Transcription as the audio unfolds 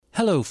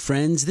Hello,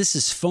 friends. This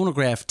is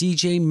Phonograph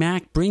DJ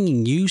Mac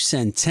bringing you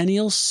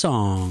Centennial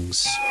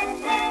Songs.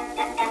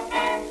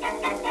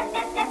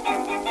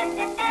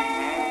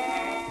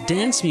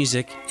 Dance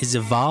music is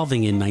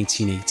evolving in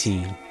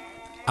 1918.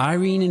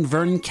 Irene and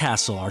Vernon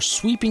Castle are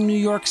sweeping New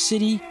York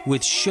City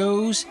with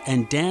shows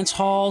and dance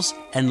halls,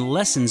 and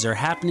lessons are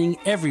happening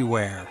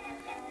everywhere,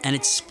 and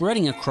it's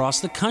spreading across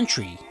the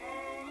country.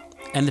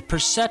 And the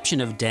perception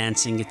of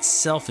dancing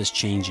itself is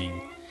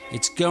changing.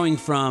 It's going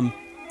from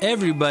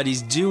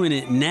everybody's doing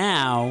it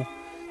now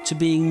to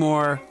being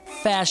more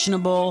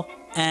fashionable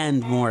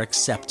and more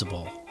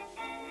acceptable.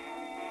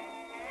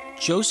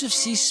 Joseph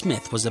C.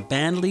 Smith was a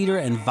band leader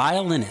and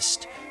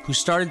violinist who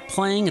started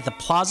playing at the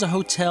Plaza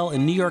Hotel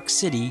in New York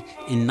City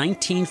in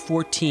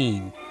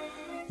 1914,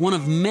 one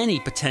of many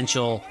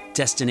potential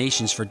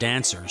destinations for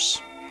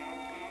dancers.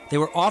 They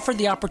were offered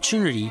the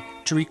opportunity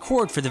to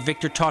record for the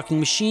Victor Talking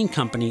Machine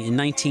Company in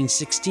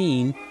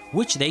 1916,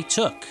 which they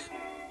took.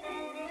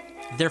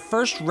 Their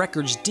first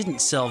records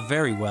didn't sell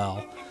very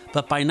well,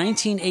 but by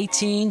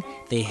 1918,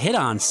 they hit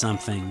on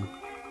something.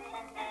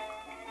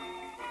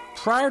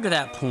 Prior to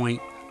that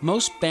point,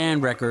 most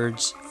band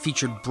records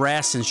featured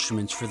brass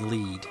instruments for the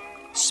lead.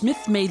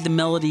 Smith made the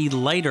melody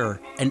lighter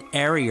and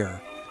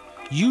airier,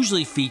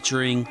 usually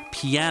featuring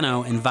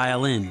piano and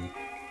violin.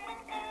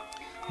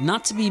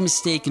 Not to be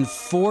mistaken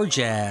for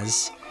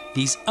jazz,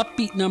 these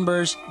upbeat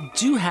numbers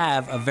do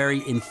have a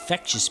very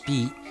infectious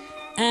beat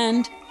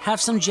and have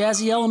some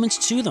jazzy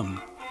elements to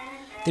them.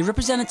 They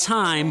represent a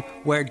time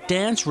where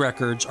dance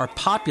records are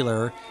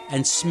popular,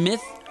 and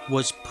Smith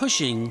was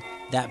pushing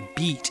that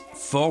beat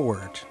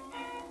forward.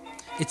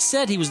 It's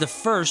said he was the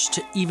first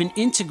to even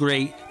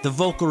integrate the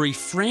vocal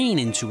refrain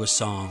into a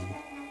song.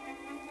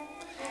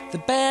 The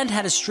band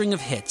had a string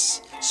of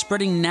hits,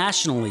 spreading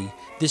nationally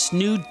this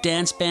new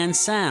dance band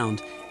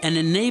sound and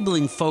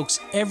enabling folks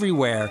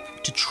everywhere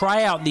to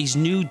try out these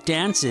new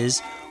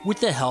dances with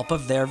the help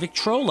of their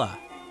Victrola.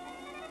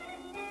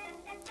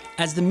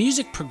 As the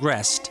music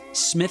progressed,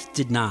 Smith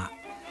did not.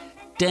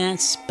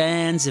 Dance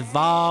bands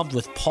evolved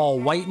with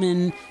Paul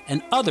Whiteman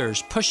and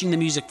others pushing the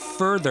music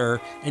further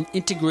and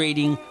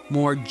integrating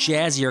more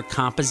jazzier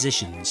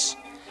compositions.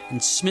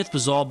 And Smith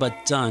was all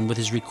but done with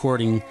his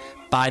recording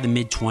by the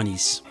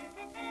mid-20s.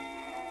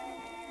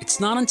 It's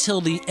not until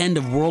the end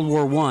of World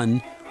War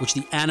I, which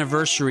the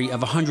anniversary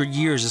of 100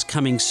 years is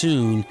coming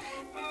soon,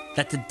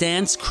 that the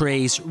dance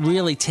craze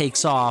really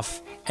takes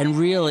off and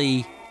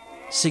really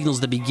signals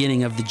the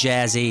beginning of the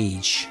jazz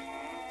age.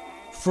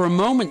 For a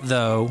moment,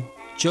 though,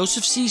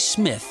 Joseph C.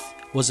 Smith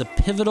was a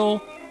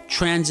pivotal,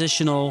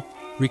 transitional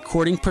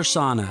recording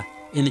persona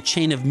in the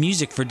chain of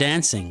music for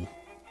dancing.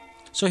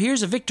 So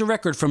here's a Victor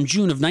record from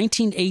June of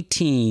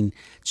 1918.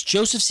 It's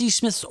Joseph C.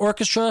 Smith's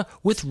orchestra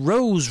with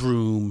Rose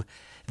Room,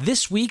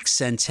 this week's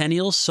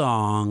Centennial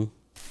Song.